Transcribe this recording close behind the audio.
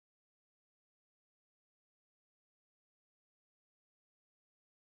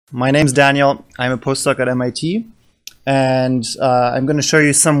My name's Daniel. I'm a postdoc at MIT, and I'm going to show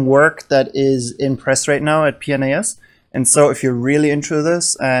you some work that is in press right now at PNAS. And so if you're really into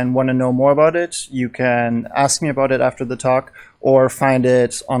this and want to know more about it, you can ask me about it after the talk or find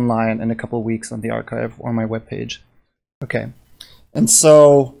it online in a couple of weeks on the archive or my webpage. Okay, and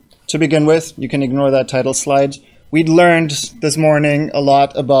so to begin with, you can ignore that title slide. We'd learned this morning a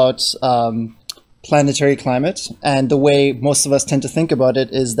lot about planetary climate, and the way most of us tend to think about it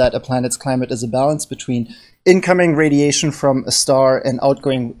is that a planet's climate is a balance between incoming radiation from a star and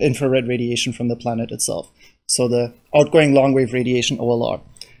outgoing infrared radiation from the planet itself. So the outgoing long-wave radiation, OLR.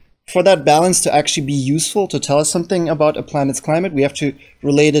 For that balance to actually be useful to tell us something about a planet's climate, we have to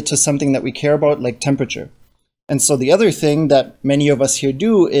relate it to something that we care about, like temperature. And so the other thing that many of us here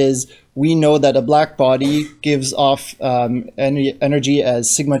do is we know that a black body gives off energy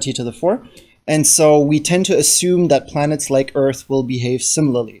as sigma t to the 4. And so we tend to assume that planets like Earth will behave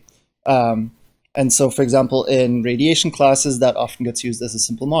similarly. And so, for example, in radiation classes, that often gets used as a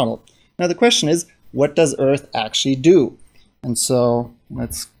simple model. Now the question is, what does Earth actually do? And so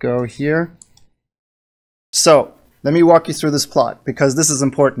let's go here. So let me walk you through this plot, because this is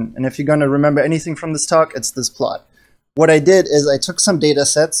important. And if you're going to remember anything from this talk, it's this plot. What I did is I took some data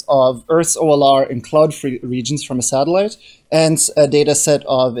sets of Earth's OLR in cloud-free regions from a satellite and a data set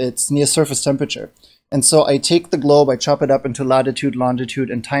of its near-surface temperature. And so I take the globe, I chop it up into latitude, longitude,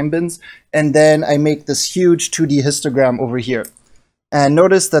 and time bins, and then I make this huge 2D histogram over here. And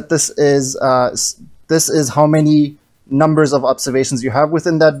notice that this is how many numbers of observations you have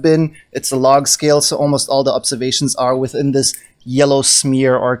within that bin. It's a log scale, so almost all the observations are within this yellow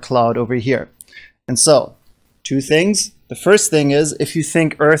smear or cloud over here. And so, two things. The first thing is, if you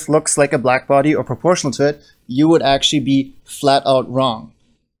think Earth looks like a black body or proportional to it, you would actually be flat out wrong.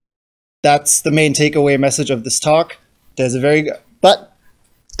 That's the main takeaway message of this talk. But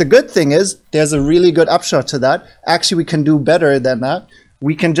the good thing is, there's a really good upshot to that. Actually, we can do better than that.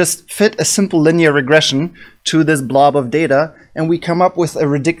 We can just fit a simple linear regression to this blob of data, and we come up with a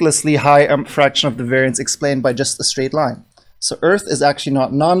ridiculously high fraction of the variance explained by just a straight line. So Earth is actually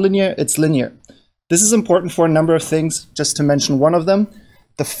not nonlinear, it's linear. This is important for a number of things, just to mention one of them.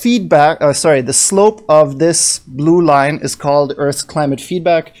 The slope of this blue line is called Earth's climate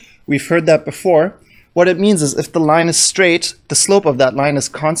feedback. We've heard that before. What it means is if the line is straight, the slope of that line is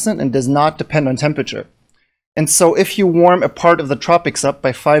constant and does not depend on temperature. And so if you warm a part of the tropics up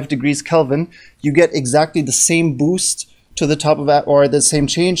by 5 degrees Kelvin, you get exactly the same boost to the top of that, or the same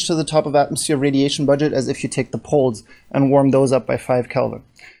change to the top of atmosphere radiation budget as if you take the poles and warm those up by 5 Kelvin.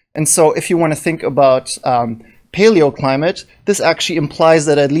 And so if you want to think about paleoclimate, this actually implies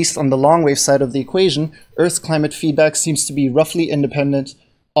that at least on the long wave side of the equation, Earth's climate feedback seems to be roughly independent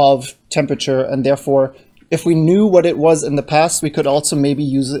of temperature, and therefore if we knew what it was in the past, we could also maybe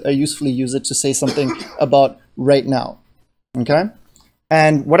usefully use it to say something about right now. Okay?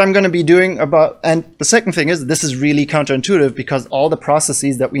 And what I'm going to be doing and the second thing is, this is really counterintuitive because all the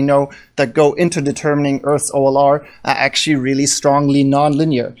processes that we know that go into determining Earth's OLR are actually really strongly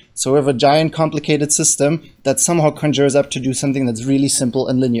nonlinear. So we have a giant complicated system that somehow conjures up to do something that's really simple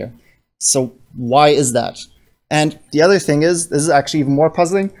and linear. So why is that? And the other thing is, this is actually even more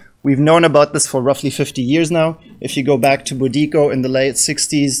puzzling. We've known about this for roughly 50 years now. If you go back to Bodico in the late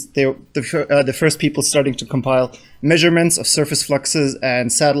 60s, they were the first people starting to compile measurements of surface fluxes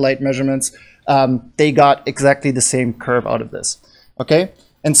and satellite measurements. They got exactly the same curve out of this. Okay?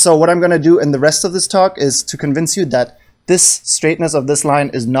 And so what I'm going to do in the rest of this talk is to convince you that this straightness of this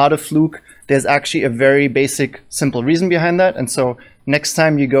line is not a fluke. There's actually a very basic, simple reason behind that. And so next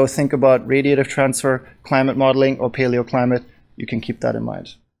time you go think about radiative transfer, climate modeling, or paleoclimate, you can keep that in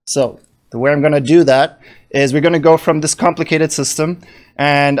mind. So the way I'm going to do that is we're going to go from this complicated system,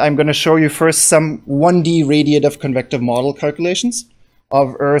 and I'm going to show you first some 1D radiative convective model calculations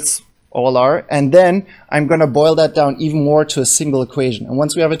of Earth's OLR, and then I'm going to boil that down even more to a single equation. And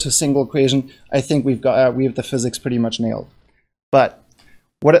once we have it to a single equation, I think we have the physics pretty much nailed.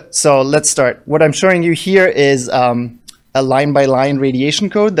 So let's start. What I'm showing you here is a line-by-line radiation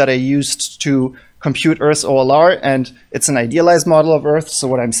code that I used to compute Earth's OLR, and it's an idealized model of Earth. So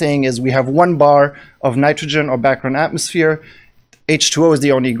what I'm saying is we have 1 bar of nitrogen or background atmosphere. H2O is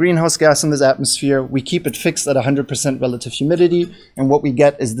the only greenhouse gas in this atmosphere. We keep it fixed at 100% relative humidity, and what we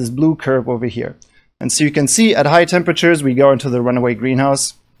get is this blue curve over here. And so you can see at high temperatures, we go into the runaway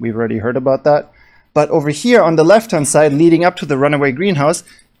greenhouse. We've already heard about that. But over here on the left-hand side, leading up to the runaway greenhouse,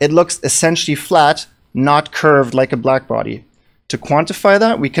 it looks essentially flat, not curved like a black body. To quantify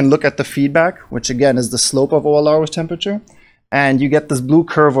that, we can look at the feedback, which again is the slope of OLR with temperature. And you get this blue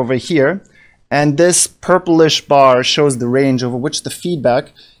curve over here. And this purplish bar shows the range over which the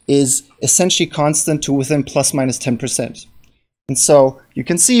feedback is essentially constant to within plus minus 10%. And so you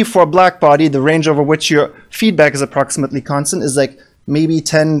can see for a black body, the range over which your feedback is approximately constant is like maybe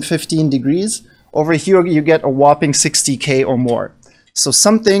 10, 15 degrees. Over here, you get a whopping 60K or more. So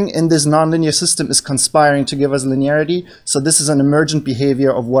something in this nonlinear system is conspiring to give us linearity. So this is an emergent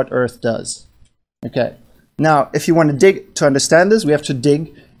behavior of what Earth does. Okay. Now, if you want to understand this, we have to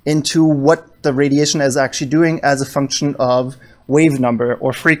dig into what the radiation is actually doing as a function of wave number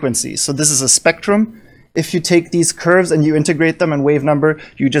or frequency. So this is a spectrum. If you take these curves and you integrate them in wave number,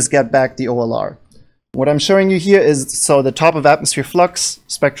 you just get back the OLR. What I'm showing you here is, so the top of atmosphere flux,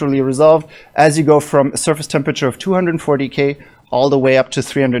 spectrally resolved, as you go from a surface temperature of 240K all the way up to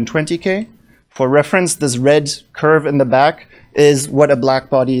 320K. For reference, this red curve in the back is what a black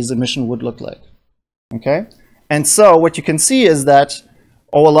body's emission would look like. Okay? And so what you can see is that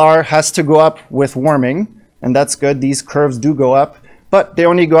OLR has to go up with warming, and that's good. These curves do go up, but they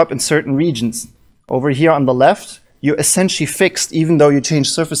only go up in certain regions. Over here on the left, you're essentially fixed even though you change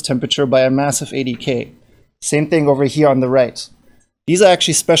surface temperature by a massive 80K. Same thing over here on the right. These are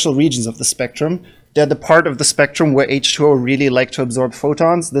actually special regions of the spectrum. They're the part of the spectrum where H2O really like to absorb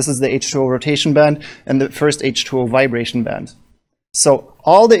photons. This is the H2O rotation band and the first H2O vibration band. So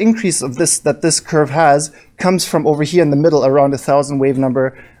all the increase of this that this curve has comes from over here in the middle around 1,000 wave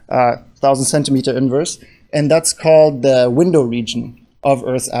number, 1,000 centimeter inverse, and that's called the window region of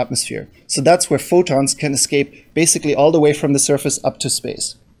Earth's atmosphere. So that's where photons can escape basically all the way from the surface up to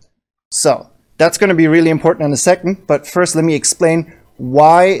space. So that's going to be really important in a second, but first let me explain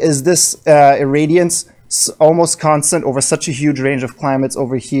why is this irradiance almost constant over such a huge range of climates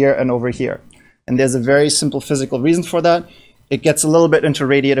over here and over here. And there's a very simple physical reason for that. It gets a little bit into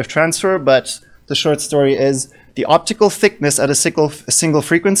radiative transfer, but the short story is the optical thickness at a single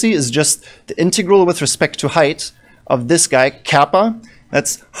frequency is just the integral with respect to height of this guy, kappa.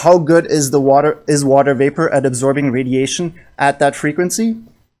 That's how good is water vapor at absorbing radiation at that frequency,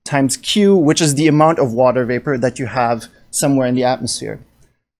 times Q, which is the amount of water vapor that you have somewhere in the atmosphere.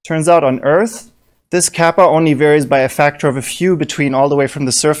 Turns out on Earth, this kappa only varies by a factor of a few between all the way from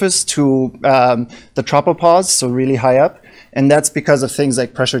the surface to the tropopause, so really high up, and that's because of things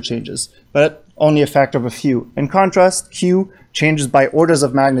like pressure changes, but only a factor of a few. In contrast, Q changes by orders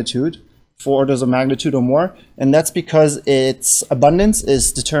of magnitude, 4 orders of magnitude or more, and that's because its abundance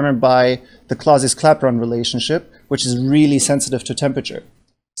is determined by the Clausius-Clapeyron relationship, which is really sensitive to temperature.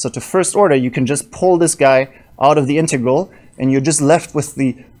 So to first order, you can just pull this guy out of the integral, and you're just left with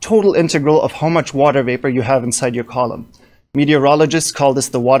the total integral of how much water vapor you have inside your column. Meteorologists call this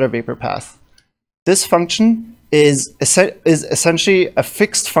the water vapor path. This function is essentially a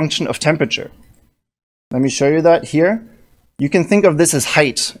fixed function of temperature. Let me show you that here. You can think of this as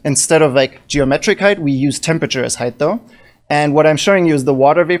height. Instead of like geometric height, we use temperature as height though. And what I'm showing you is the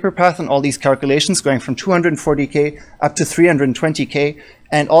water vapor path and all these calculations going from 240K up to 320K,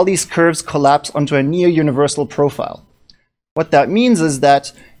 and all these curves collapse onto a near universal profile. What that means is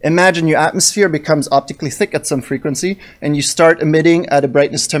that imagine your atmosphere becomes optically thick at some frequency, and you start emitting at a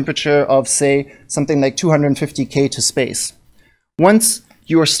brightness temperature of, say, something like 250K to space. Once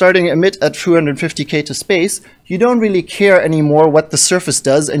you are starting to emit at 250K to space, you don't really care anymore what the surface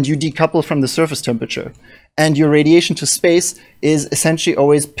does, and you decouple from the surface temperature. And your radiation to space is essentially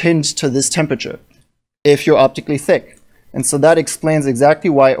always pinned to this temperature, if you're optically thick. And so that explains exactly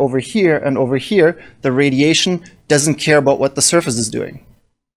why over here and over here, the radiation doesn't care about what the surface is doing.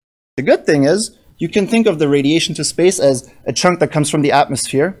 The good thing is, you can think of the radiation to space as a chunk that comes from the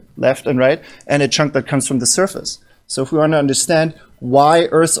atmosphere, left and right, and a chunk that comes from the surface. So if we want to understand why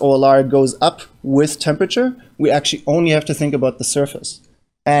Earth's OLR goes up with temperature, we actually only have to think about the surface.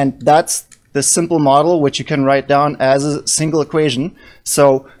 And that's the simple model which you can write down as a single equation.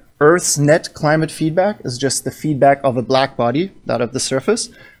 So Earth's net climate feedback is just the feedback of a black body, that of the surface,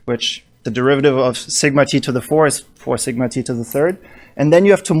 which the derivative of sigma t to the 4 is 4 sigma t to the third. And then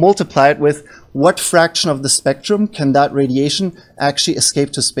you have to multiply it with what fraction of the spectrum can that radiation actually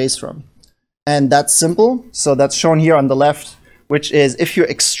escape to space from. And that's simple. So that's shown here on the left, which is if you're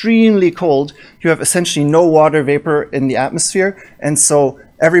extremely cold, you have essentially no water vapor in the atmosphere. And so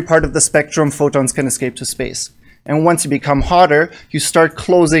every part of the spectrum, photons can escape to space. And once you become hotter, you start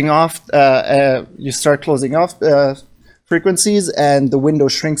closing off frequencies, and the window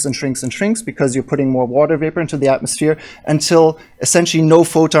shrinks and shrinks and shrinks because you're putting more water vapor into the atmosphere until essentially no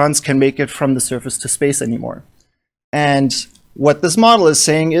photons can make it from the surface to space anymore. And what this model is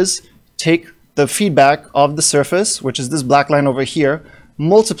saying is take the feedback of the surface, which is this black line over here,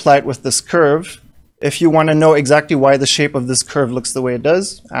 multiply it with this curve. If you want to know exactly why the shape of this curve looks the way it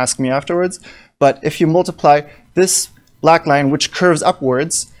does, ask me afterwards. But if you multiply this black line, which curves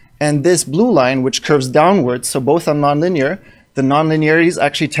upwards, And this blue line, which curves downwards, so both are nonlinear, the nonlinearities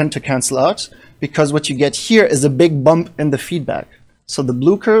actually tend to cancel out, because what you get here is a big bump in the feedback. So the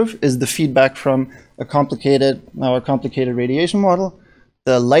blue curve is the feedback from our complicated radiation model.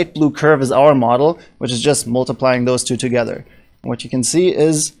 The light blue curve is our model, which is just multiplying those two together. And what you can see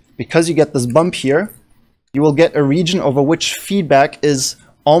is, because you get this bump here, you will get a region over which feedback is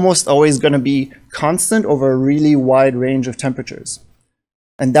almost always going to be constant over a really wide range of temperatures.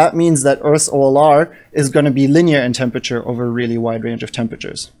 And that means that Earth's OLR is going to be linear in temperature over a really wide range of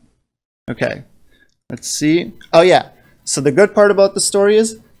temperatures. Okay, let's see. Oh yeah, so the good part about the story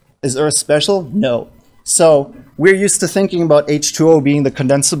is Earth special? No. So we're used to thinking about H2O being the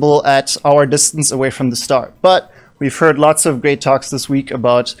condensable at our distance away from the star. But we've heard lots of great talks this week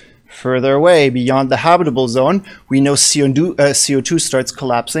about further away, beyond the habitable zone. We know CO2 starts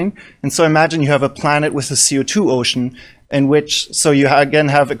collapsing. And so imagine you have a planet with a CO2 ocean, in which, so you again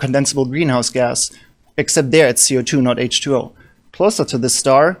have a condensable greenhouse gas, except there it's CO2, not H2O. Closer to the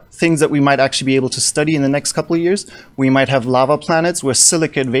star, things that we might actually be able to study in the next couple of years, we might have lava planets where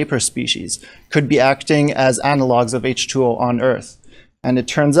silicate vapor species could be acting as analogs of H2O on Earth. And it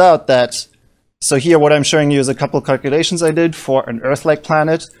turns out that, so here what I'm showing you is a couple of calculations I did for an Earth-like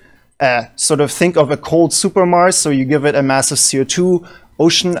planet. Sort of think of a cold supermars, so you give it a massive CO2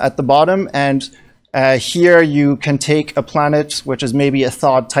 ocean at the bottom, and here you can take a planet which is maybe a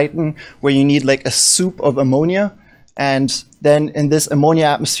thawed Titan, where you need like a soup of ammonia, and then in this ammonia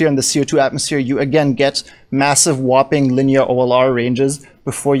atmosphere and the CO2 atmosphere, you again get massive whopping linear OLR ranges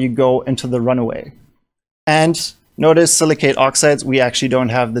before you go into the runaway. And notice silicate oxides, we actually don't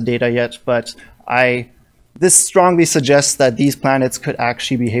have the data yet, but this strongly suggests that these planets could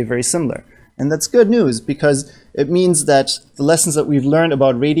actually behave very similar. And that's good news, because it means that the lessons that we've learned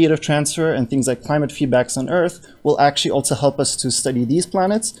about radiative transfer and things like climate feedbacks on Earth will actually also help us to study these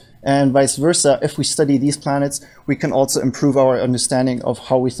planets, and vice versa. If we study these planets, we can also improve our understanding of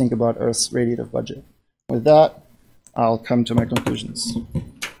how we think about Earth's radiative budget. With that, I'll come to my conclusions.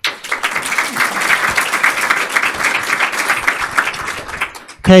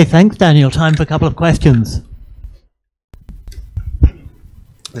 Okay, thanks, Daniel. Time for a couple of questions.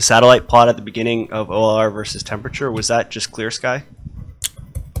 The satellite plot at the beginning of OLR versus temperature, was that just clear sky?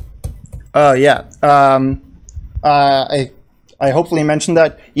 Yeah. I hopefully mentioned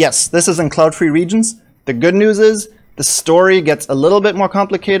that. Yes, this is in cloud-free regions. The good news is the story gets a little bit more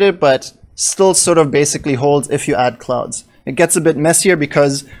complicated, but still sort of basically holds if you add clouds. It gets a bit messier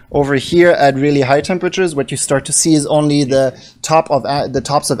because over here at really high temperatures, what you start to see is only the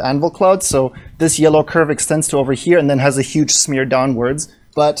tops of anvil clouds. So this yellow curve extends to over here and then has a huge smear downwards.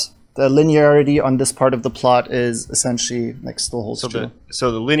 But the linearity on this part of the plot is essentially like still holds true.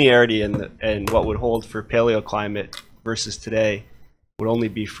 So the linearity and what would hold for paleoclimate versus today would only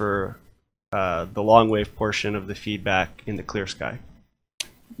be for the long wave portion of the feedback in the clear sky.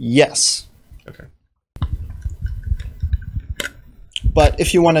 Yes. Okay. But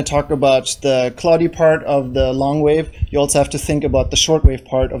if you want to talk about the cloudy part of the long wave, you also have to think about the short wave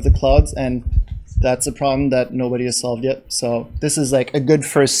part of the clouds, and that's a problem that nobody has solved yet. So this is like a good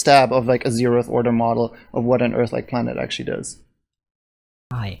first stab of like a zeroth order model of what an Earth-like planet actually does.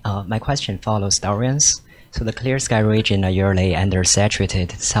 Hi, my question follows Dorian's. So the clear sky region are usually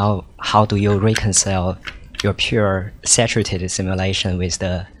undersaturated. So how do you reconcile your pure saturated simulation with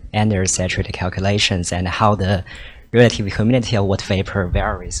the undersaturated calculations, and how the relative humidity of water vapor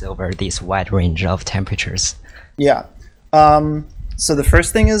varies over this wide range of temperatures? Yeah. So the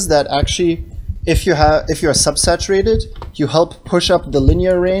first thing is that actually, if you're subsaturated, you help push up the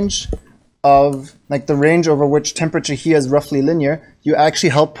linear range of like the range over which temperature here is roughly linear. You actually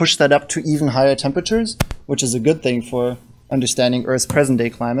help push that up to even higher temperatures, which is a good thing for understanding Earth's present-day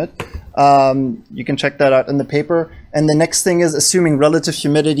climate. You can check that out in the paper. And the next thing is assuming relative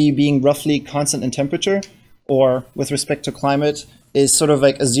humidity being roughly constant in temperature, or with respect to climate, is sort of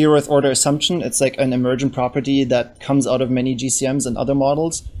like a zeroth order assumption. It's like an emergent property that comes out of many GCMs and other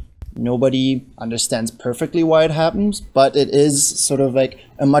models. Nobody understands perfectly why it happens, but it is sort of like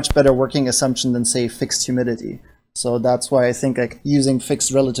a much better working assumption than, say, fixed humidity. So that's why I think like using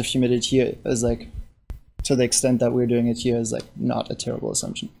fixed relative humidity here is like, to the extent that we're doing it here, is like not a terrible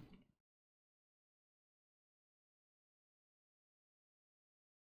assumption.